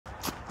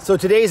So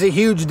today's a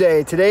huge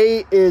day.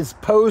 Today is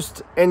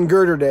post and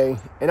girder day.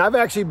 And I've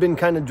actually been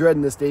kind of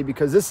dreading this day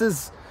because this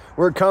is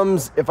where it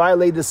comes if I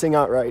laid this thing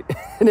out right.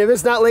 And if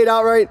it's not laid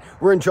out right,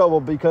 we're in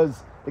trouble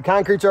because the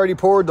concrete's already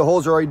poured, the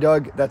holes are already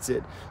dug, that's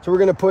it. So we're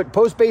gonna put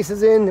post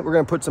bases in, we're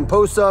gonna put some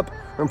posts up,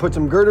 we're gonna put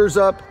some girders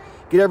up,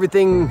 get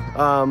everything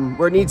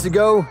where it needs to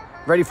go,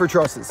 ready for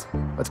trusses.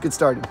 Let's get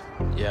started.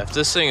 Yeah, if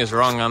this thing is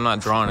wrong, I'm not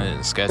drawing it in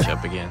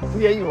SketchUp again.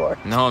 Yeah, you are.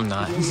 No, I'm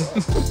not.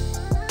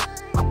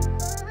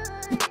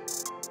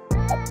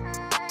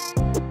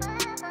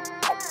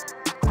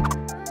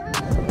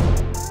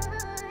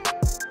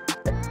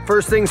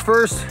 First things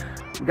first,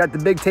 we got the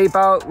big tape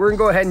out. We're gonna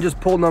go ahead and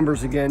just pull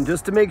numbers again,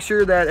 just to make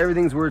sure that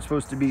everything's where it's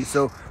supposed to be.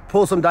 So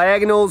pull some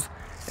diagonals,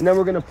 and then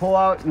we're gonna pull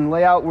out and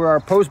lay out where our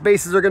post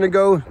bases are gonna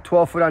go,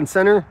 12 foot on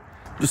center,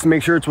 just to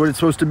make sure it's what it's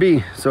supposed to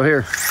be. So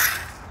here,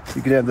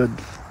 you can have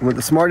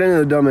the smart end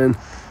and the dumb end.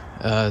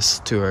 It's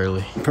too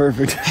early.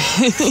 Perfect.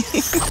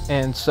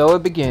 And so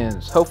it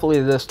begins.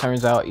 Hopefully this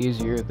turns out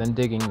easier than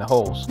digging the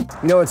holes.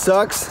 You know what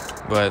sucks?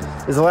 But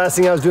Is the last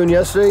thing I was doing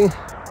yesterday?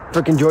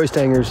 Freaking joist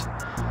hangers.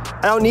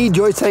 I don't need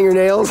joist hanger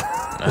nails.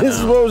 This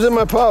is what was in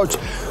my pouch.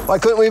 Why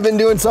couldn't we have been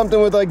doing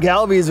something with like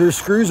galvies or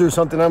screws or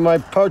something? My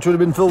pouch would have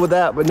been filled with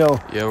that, but no.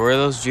 yeah, where are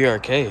those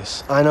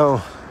GRKs? I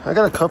know. I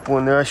got a couple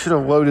in there. I should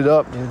have loaded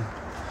up, dude.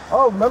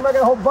 Oh, remember I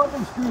got a whole bunch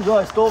of screws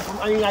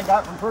that I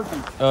got from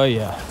Perkins. Oh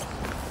yeah.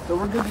 So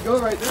we're good to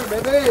go right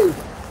there, baby.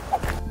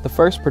 The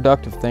first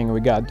productive thing we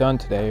got done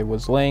today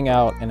was laying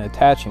out and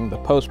attaching the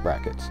post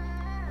brackets.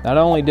 Not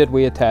only did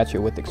we attach it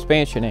with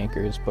expansion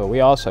anchors, but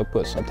we also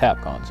put some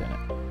Tapcons in it.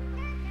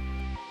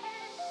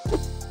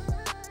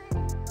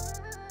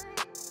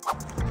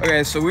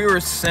 Okay, so we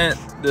were sent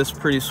this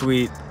pretty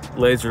sweet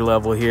laser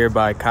level here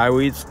by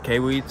K-Weeds.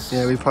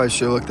 Yeah, we probably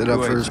should have looked it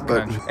up first,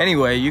 but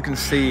anyway, you can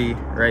see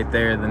right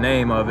there the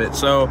name of it.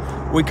 So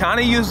we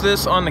kind of used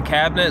this on the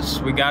cabinets.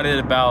 We got it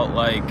about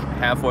like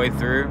halfway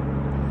through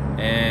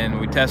and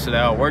we tested it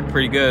out. Worked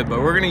pretty good, but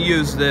we're gonna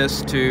use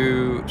this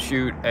to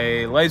shoot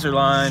a laser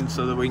line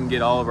so that we can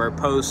get all of our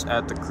posts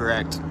at the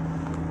correct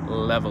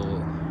level,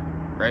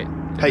 right?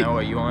 Do you know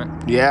what you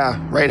want?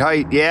 Yeah, right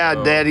height. Yeah,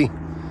 so, daddy.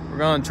 We're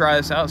gonna try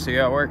this out, see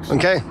how it works.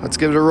 Okay, let's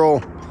give it a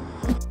roll.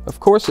 Of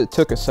course, it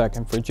took a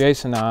second for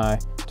Jason and I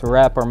to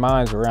wrap our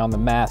minds around the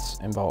maths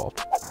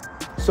involved.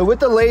 So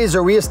with the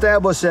laser, we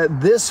established that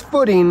this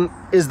footing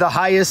is the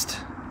highest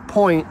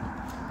point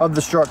of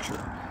the structure.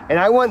 And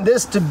I want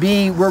this to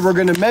be where we're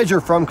gonna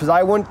measure from because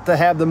I want to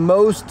have the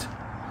most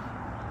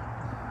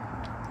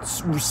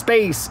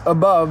space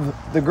above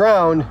the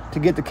ground to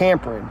get the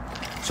camper in.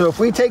 So if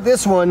we take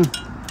this one,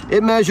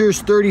 it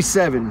measures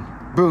 37,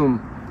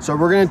 boom. So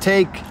we're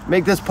gonna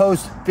make this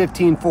post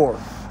 15.4.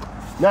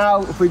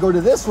 Now, if we go to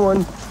this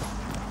one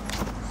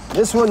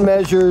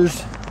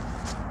measures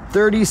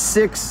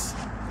 36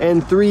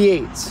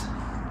 3/8.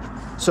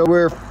 So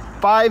we're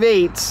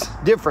 5/8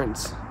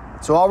 difference.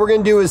 So all we're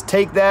gonna do is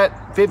take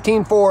that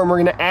 15.4 and we're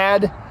gonna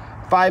add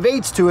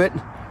 5/8 to it,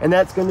 and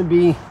that's gonna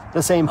be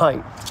the same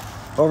height.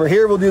 Over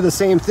here, we'll do the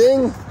same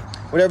thing.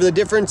 Whatever the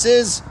difference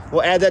is,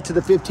 we'll add that to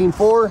the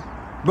 15.4,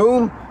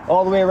 boom,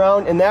 all the way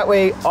around, and that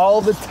way all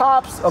the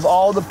tops of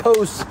all the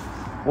posts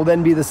will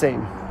then be the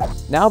same.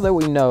 Now that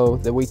we know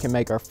that we can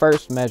make our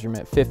first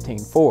measurement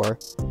 15.4,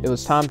 it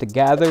was time to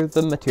gather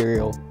the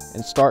material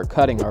and start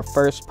cutting our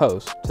first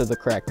post to the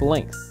correct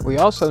length. We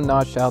also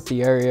notched out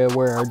the area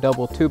where our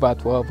double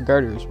 2x12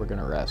 girders were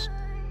gonna rest.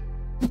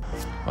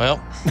 Well.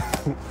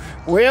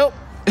 Well,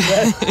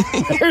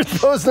 there's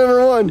post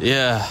number one.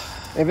 Yeah.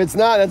 If it's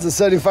not, that's a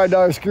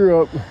 $75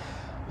 screw up.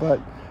 But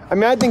I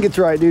mean, I think it's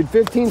right, dude.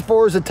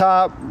 15.4 is the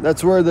top.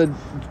 That's where the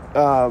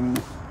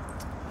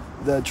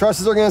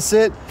trusses are gonna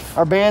sit.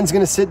 Our band's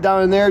gonna sit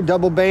down in there,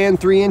 double band,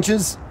 3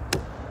 inches.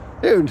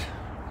 Dude.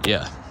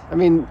 Yeah. I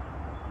mean,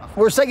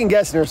 we're second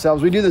guessing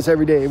ourselves. We do this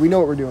every day. We know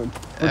what we're doing.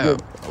 We're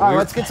good. All right,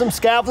 let's get some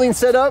scaffolding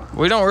set up.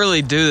 We don't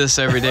really do this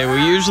every day.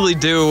 We usually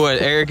do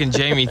what Eric and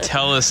Jamie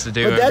tell us to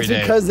do every day.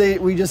 But that's because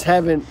we just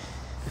haven't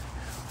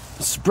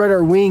spread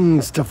our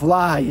wings to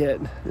fly yet.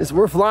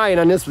 We're flying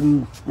on this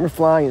one. We're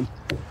flying.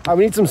 All right,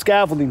 we need some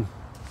scaffolding.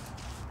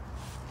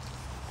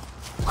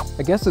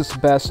 I guess it's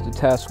best to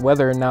test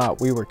whether or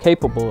not we were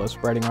capable of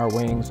spreading our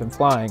wings and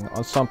flying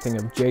on something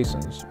of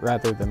Jason's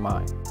rather than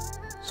mine.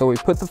 So we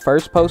put the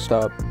first post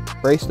up,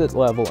 braced it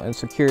level, and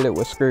secured it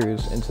with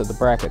screws into the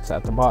brackets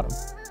at the bottom.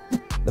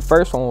 The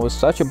first one was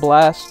such a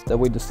blast that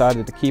we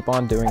decided to keep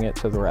on doing it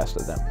to the rest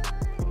of them.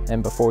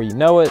 And before you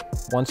know it,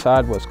 one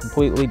side was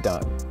completely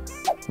done.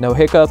 No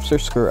hiccups or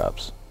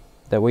screw-ups,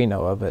 that we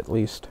know of at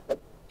least.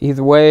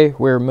 Either way,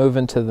 we're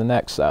moving to the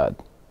next side.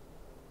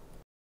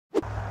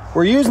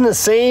 We're using the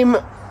same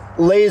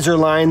laser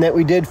line that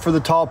we did for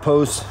the tall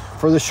posts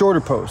for the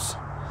shorter posts.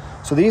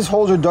 So these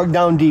holes are dug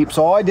down deep.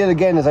 So all I did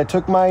again is I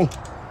took my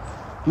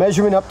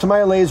measurement up to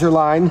my laser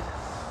line,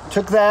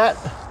 took that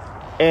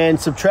and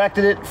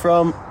subtracted it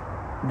from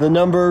the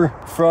number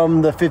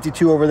from the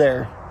 52 over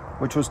there,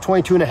 which was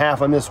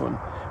 22.5 on this one.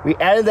 We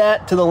added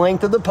that to the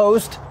length of the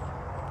post.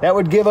 That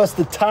would give us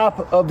the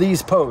top of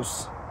these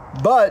posts.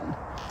 But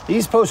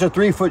These posts are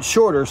 3 foot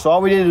shorter, so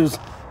all we did is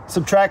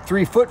subtract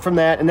 3 foot from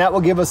that, and that will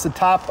give us the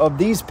top of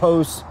these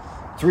posts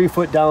 3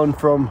 foot down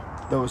from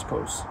those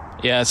posts.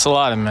 Yeah, it's a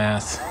lot of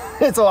math.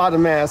 It's a lot of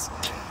math.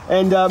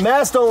 And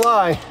maths don't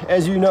lie,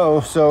 as you know,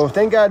 so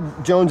thank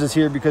God Jones is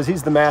here because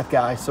he's the math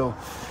guy. So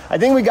I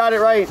think we got it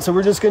right. So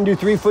we're just gonna do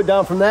 3 foot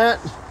down from that.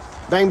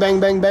 Bang, bang,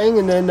 bang, bang,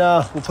 and then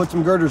we'll put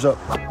some girders up.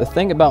 The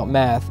thing about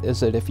math is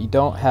that if you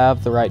don't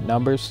have the right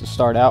numbers to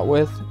start out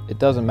with, it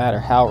doesn't matter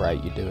how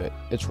right you do it,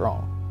 it's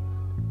wrong.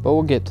 But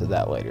we'll get to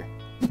that later.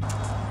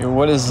 Here,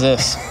 what is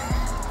this?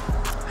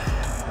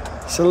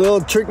 It's a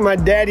little trick my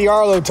daddy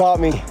Arlo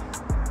taught me.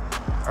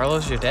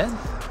 Arlo's your dad?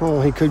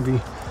 Oh, he could be.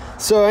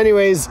 So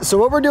anyways, so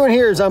what we're doing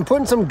here is I'm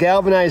putting some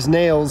galvanized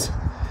nails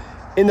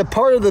in the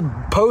part of the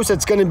post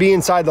that's gonna be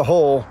inside the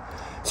hole.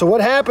 So what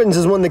happens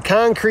is when the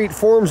concrete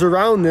forms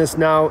around this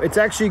now, it's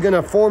actually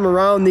gonna form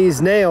around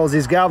these nails,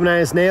 these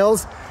galvanized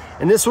nails,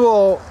 and this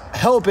will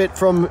help it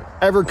from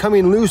ever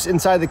coming loose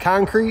inside the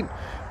concrete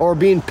or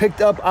being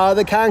picked up out of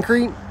the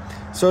concrete.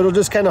 So it'll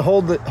just kind of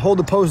hold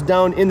the post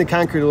down in the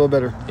concrete a little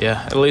better.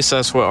 Yeah, at least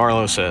that's what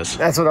Arlo says.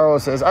 That's what Arlo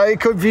says. It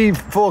could be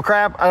full of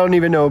crap, I don't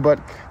even know, but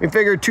we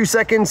figured 2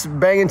 seconds,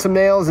 banging some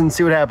nails and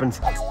see what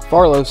happens. If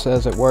Arlo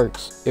says it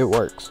works, it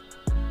works.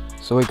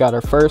 So we got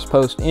our first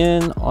post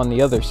in on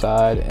the other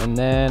side and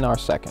then our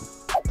second.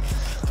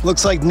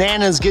 Looks like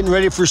Nana's getting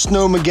ready for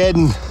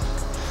Snowmageddon.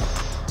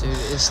 Dude,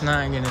 it's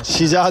not gonna...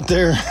 She's out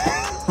there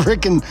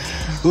freaking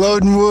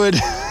loading wood.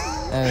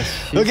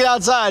 Look at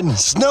outside,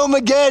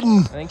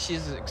 Snowmageddon. I think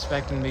she's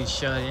expecting to be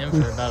shut in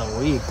for about a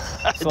week.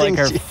 It's like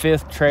her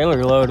 5th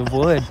trailer load of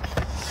wood.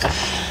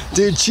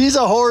 Dude, she's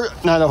a horse,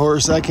 not a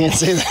horse, I can't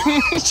say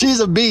that.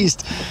 She's a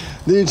beast.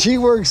 Dude, she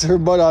works her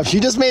butt off. She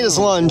just made us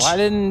lunch. Why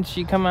didn't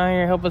she come out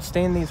here and help us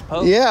stand these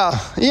posts? Yeah.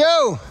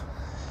 Yo,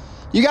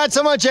 you got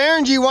so much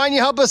energy. Why don't you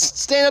help us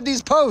stand up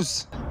these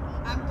posts?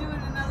 I'm doing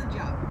another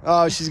job.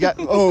 Oh, she's got,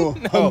 oh.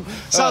 No.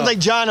 Sounds like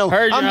Jono.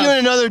 Her I'm job- doing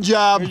another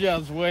job. Your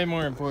job's way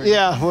more important.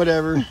 Yeah,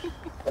 whatever.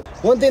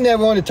 One thing that I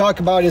wanted to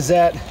talk about is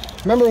that,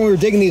 remember when we were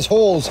digging these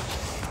holes,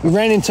 we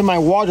ran into my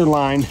water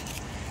line.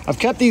 I've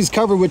kept these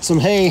covered with some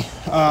hay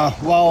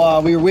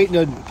while we were waiting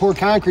to pour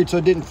concrete so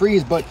it didn't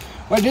freeze, but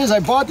what I did is I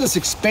bought this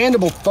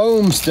expandable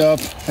foam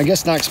stuff. I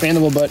guess not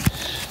expandable, but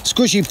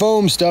squishy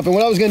foam stuff. And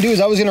what I was gonna do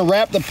is I was gonna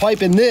wrap the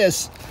pipe in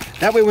this.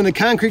 That way when the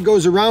concrete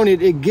goes around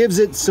it, it gives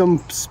it some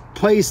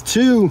place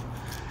to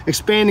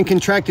expand and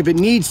contract if it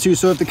needs to.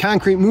 So if the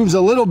concrete moves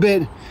a little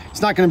bit,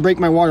 it's not gonna break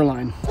my water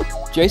line.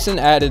 Jason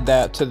added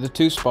that to the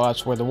 2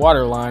 spots where the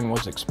water line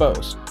was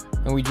exposed.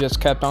 And we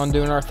just kept on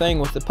doing our thing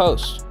with the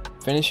posts,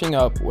 finishing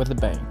up with a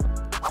bang.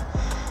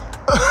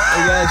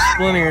 I got a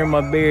splinter in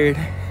my beard.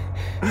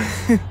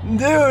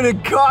 Dude,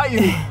 it caught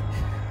you.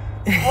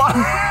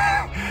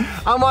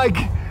 I'm like,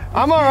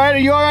 I'm all right. Are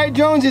you all right,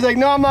 Jones? He's like,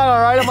 no, I'm not all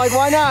right. I'm like,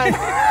 why not?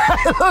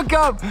 I look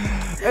up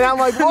and I'm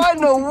like, what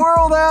in the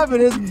world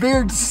happened? His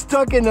beard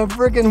stuck in the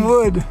freaking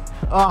wood.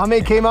 How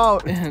many came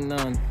out?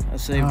 None. I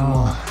saved them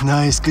all.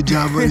 Nice. Good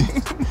job, buddy.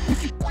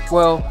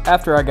 Well,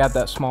 after I got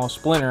that small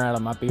splinter out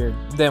of my beard,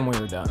 then we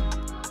were done.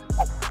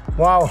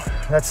 Wow,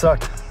 that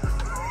sucked.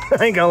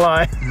 I ain't gonna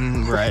lie.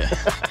 Right.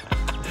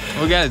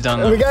 We got it done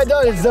though. We got it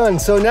done, it's done.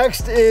 So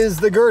next is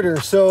the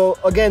girder. So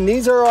again,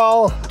 these are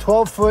all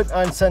 12 foot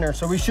on center.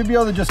 So we should be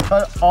able to just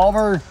cut all of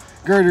our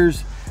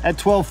girders at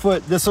 12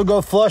 foot. This will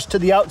go flush to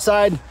the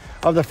outside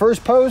of the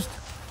first post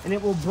and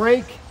it will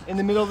break in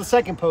the middle of the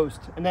second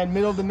post. And then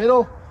middle to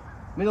middle,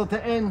 middle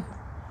to end.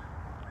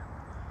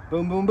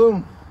 Boom, boom,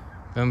 boom.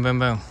 Boom, boom,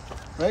 boom.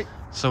 Right?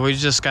 So we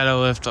just gotta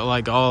lift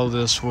like all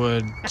this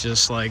wood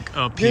just like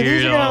up Dude, here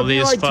these to are all gonna be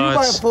these like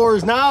spots.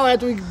 2x4s now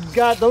after we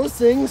got those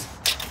things.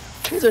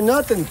 These are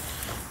nothing.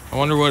 I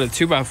wonder what a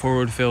 2x4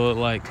 would feel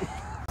like.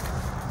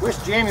 Wish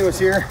Jamie was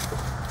here.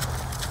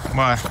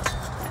 Why?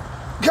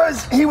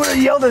 Because he would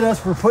have yelled at us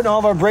for putting all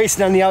of our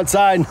bracing on the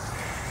outside.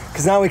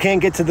 Because now we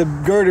can't get to the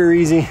girder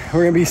easy.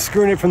 We're gonna be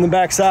screwing it from the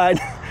back side.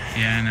 Yeah, I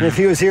And know. if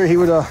he was here, he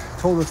would have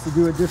told us to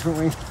do it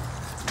differently.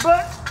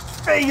 But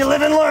hey, you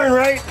live and learn,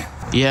 right?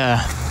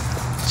 Yeah.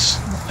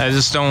 I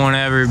just don't want to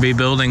ever be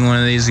building one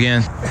of these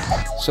again.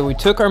 So we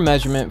took our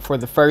measurement for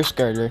the first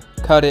girder,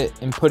 cut it,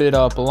 and put it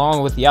up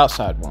along with the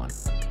outside one.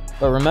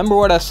 But remember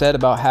what I said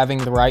about having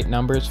the right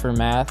numbers for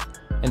math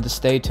and to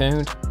stay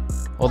tuned?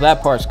 Well,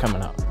 that part's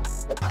coming up.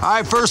 All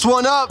right, first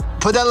one up.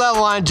 Put that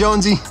level on it,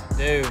 Jonesy.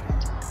 Dude.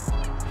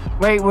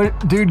 Wait,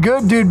 what? Dude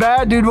good, dude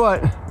bad, dude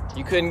what?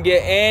 You couldn't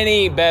get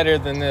any better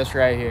than this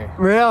right here.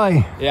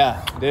 Really?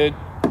 Yeah, dude.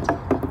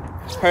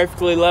 It's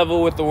perfectly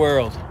level with the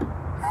world.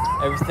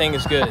 Everything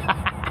is good.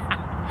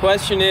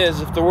 Question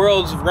is, if the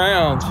world's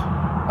round,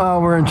 Oh,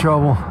 we're in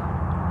trouble.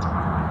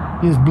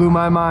 You just blew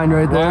my mind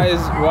right there.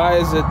 why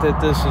is it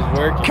that this is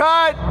working?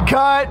 Cut.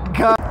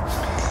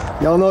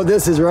 Y'all know what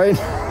this is, right?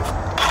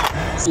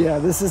 Yeah,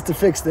 this is to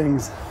fix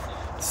things.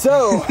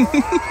 So,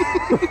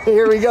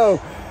 here we go.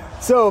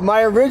 So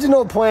my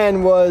original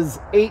plan was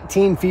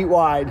 18 feet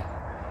wide.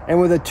 And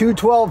with a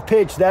 212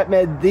 pitch, that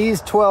made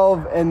these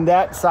 12 and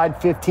that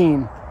side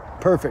 15.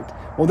 Perfect.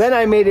 Well, then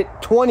I made it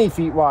 20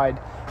 feet wide.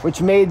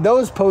 which made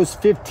those posts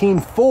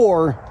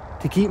 15.4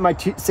 to keep my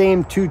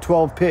same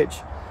 212 pitch.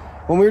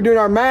 When we were doing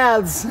our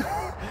maths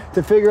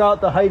to figure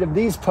out the height of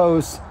these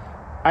posts,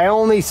 I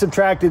only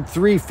subtracted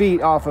 3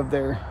 feet off of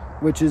there,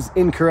 which is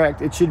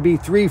incorrect. It should be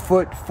 3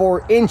 foot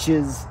 4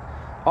 inches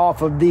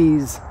off of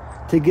these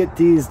to get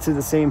these to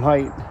the same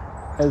height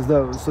as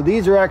those. So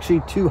these are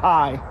actually too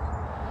high.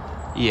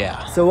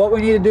 Yeah. So what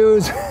we need to do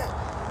is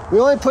we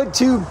only put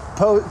two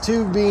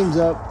beams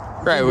up.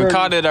 Right, we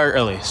caught it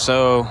early,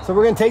 so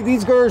we're gonna take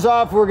these girders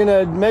off. We're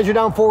gonna measure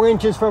down 4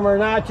 inches from our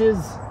notches,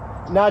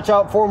 notch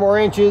out 4 more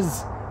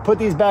inches, put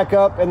these back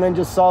up, and then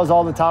just saws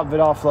the top of it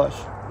off flush.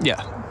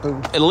 yeah. Boom.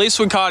 At least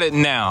we caught it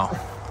now.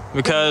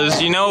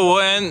 Because you know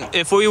when,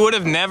 if we would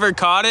have never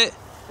caught it,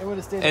 It would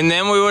have stayed. and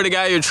then we would have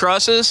got your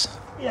trusses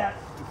Yeah,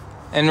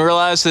 and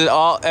realized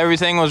that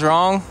everything was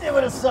wrong, it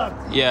would have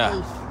sucked.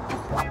 yeah.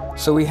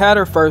 So we had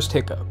our first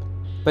hiccup.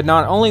 But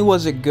not only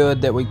was it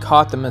good that we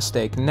caught the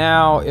mistake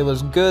now, it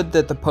was good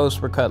that the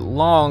posts were cut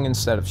long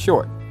instead of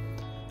short.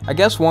 I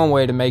guess one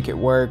way to make it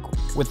work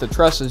with the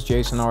trusses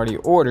Jason already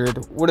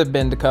ordered would have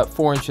been to cut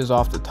 4 inches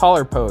off the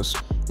taller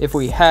posts if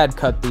we had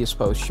cut these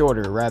posts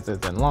shorter rather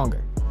than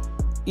longer.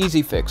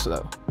 Easy fix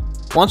though.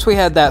 Once we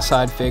had that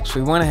side fixed,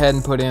 we went ahead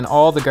and put in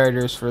all the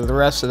girders for the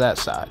rest of that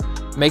side,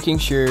 making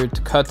sure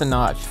to cut the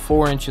notch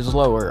 4 inches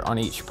lower on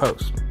each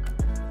post.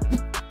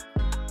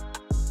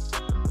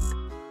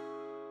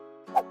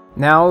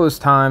 Now it was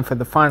time for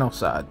the final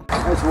side.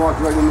 I just walked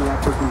right into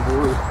that freaking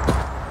board.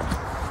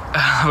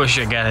 I wish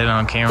I got it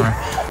on camera.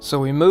 So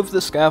we moved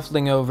the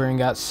scaffolding over and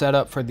got set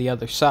up for the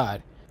other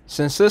side.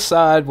 Since this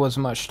side was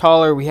much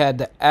taller, we had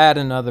to add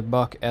another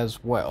buck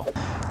as well.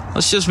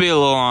 Let's just be a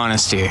little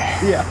honest here.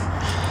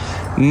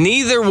 Yeah,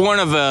 Neither one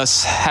of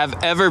us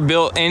have ever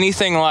built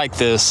anything like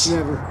this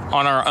never,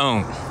 on our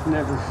own.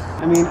 never.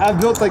 I mean,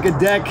 I've built like a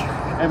deck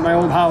at my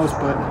old house,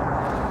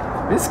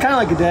 but it's kind of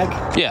like a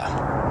deck. Yeah.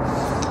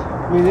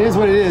 I mean, it is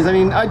what it is. I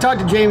mean, I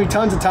talked to Jamie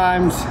tons of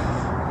times.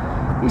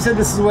 He said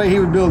this is the way he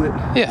would build it.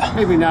 Yeah.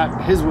 Maybe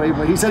not his way,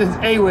 but he said it's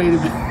a way to.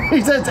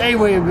 He said it's a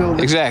way to build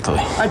it. Exactly.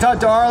 I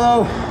talked to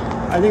Arlo.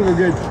 I think we're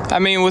good. I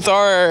mean, with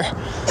our,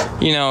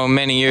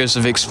 many years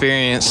of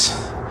experience,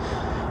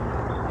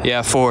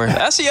 yeah, 4.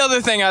 That's the other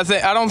thing I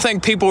don't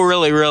think people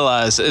really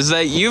realize is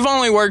that you've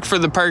only worked for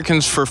the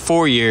Perkins for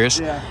 4 years,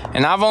 Yeah.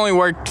 and I've only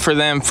worked for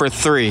them for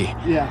 3.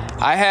 Yeah.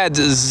 I had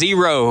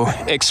 0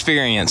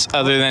 experience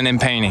other than in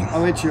painting.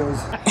 Oh, it shows.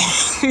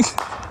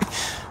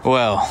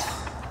 Well,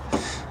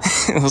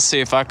 we'll see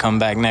if I come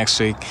back next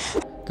week.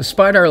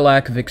 Despite our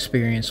lack of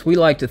experience, we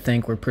like to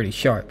think we're pretty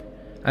sharp.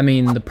 I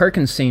mean, the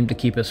Perkins seem to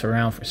keep us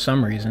around for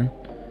some reason.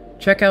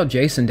 Check out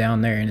Jason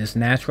down there in his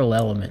natural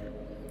element.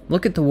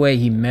 Look at the way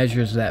he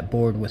measures that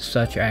board with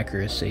such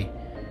accuracy,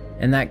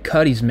 and that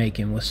cut he's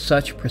making with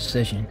such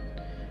precision.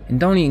 And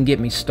don't even get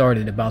me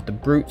started about the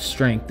brute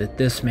strength that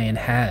this man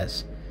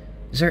has.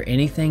 Is there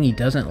anything he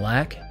doesn't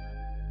lack?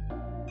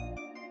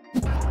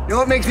 You know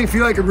what makes me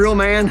feel like a real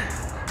man?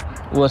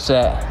 What's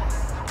that?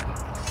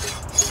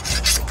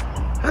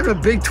 Having a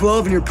big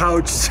 12 in your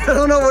pouch. I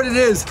don't know what it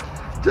is.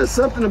 Just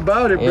something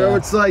about it, bro. Yeah.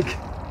 It's like,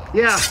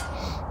 yeah,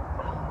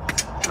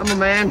 I'm a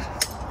man.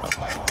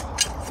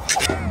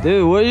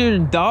 Dude, what is your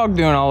dog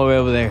doing all the way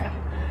over there?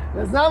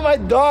 That's not my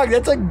dog.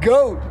 That's a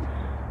goat.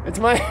 It's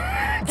my,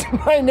 it's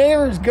my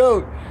neighbor's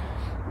goat.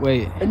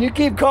 Wait. And you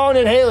keep calling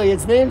it Haley.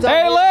 Its name's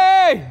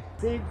Haley!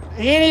 See,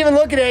 he ain't even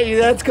looking at you.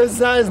 That's because it's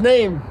not his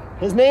name.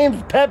 His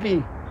name's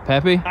Peppy.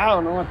 Peppy? I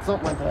don't know,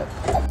 something like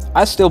that.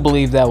 I still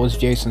believe that was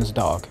Jason's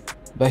dog,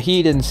 but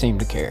he didn't seem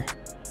to care.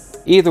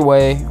 Either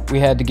way, we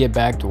had to get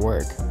back to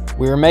work.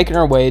 We were making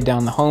our way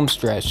down the home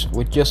stretch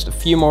with just a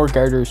few more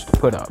girders to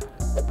put up.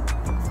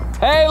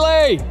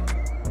 Haley!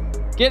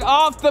 Get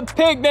off the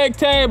picnic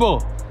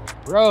table!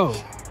 Bro,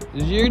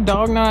 does your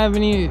dog not have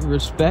any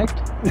respect?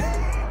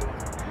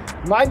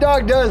 My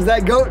dog does.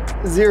 That goat,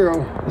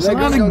 0. It's That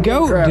not goat a don't give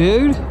goat, crap.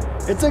 dude.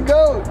 It's a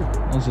goat.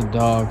 That's a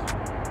dog.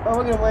 Oh,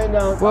 look at him laying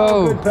down. Whoa.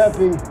 Oh, good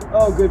Peppy.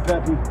 Oh, good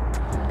Peppy.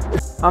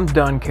 I'm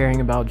done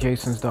caring about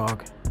Jason's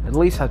dog. At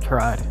least I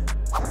tried.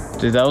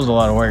 Dude, that was a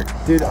lot of work.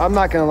 Dude, I'm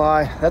not gonna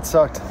lie. That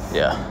sucked.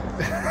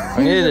 Yeah.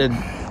 We needed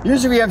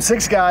Usually we have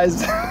 6 guys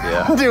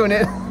doing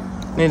it.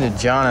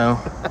 Jono.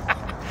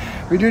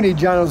 We do need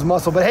Jono's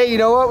muscle, but hey, you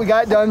know what? We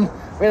got it done.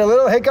 We had a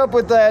little hiccup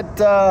with that,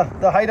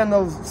 the height on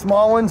those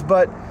small ones,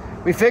 but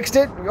we fixed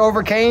it, we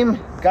overcame,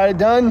 got it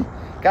done,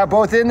 got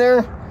both in there,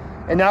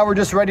 and now we're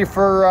just ready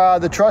for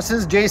the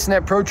trusses. Jason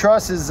at Pro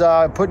Truss is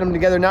putting them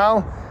together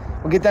now.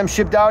 We'll get them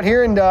shipped out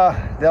here, and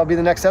that'll be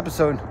the next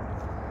episode.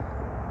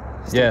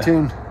 Stay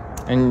tuned.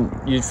 And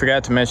you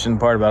forgot to mention the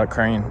part about a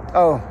crane.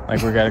 Oh.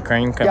 Like we got a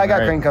crane coming. Yeah, I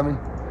got a crane coming.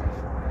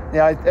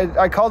 Yeah,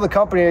 I called the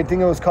company. I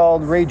think it was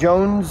called Ray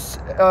Jones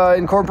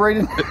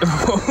Incorporated.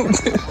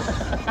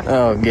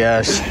 Oh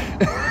gosh.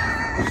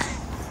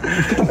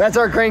 That's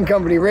our crane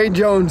company, Ray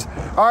Jones,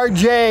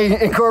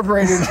 RJ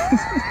Incorporated.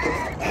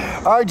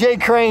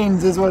 RJ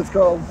Cranes is what it's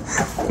called.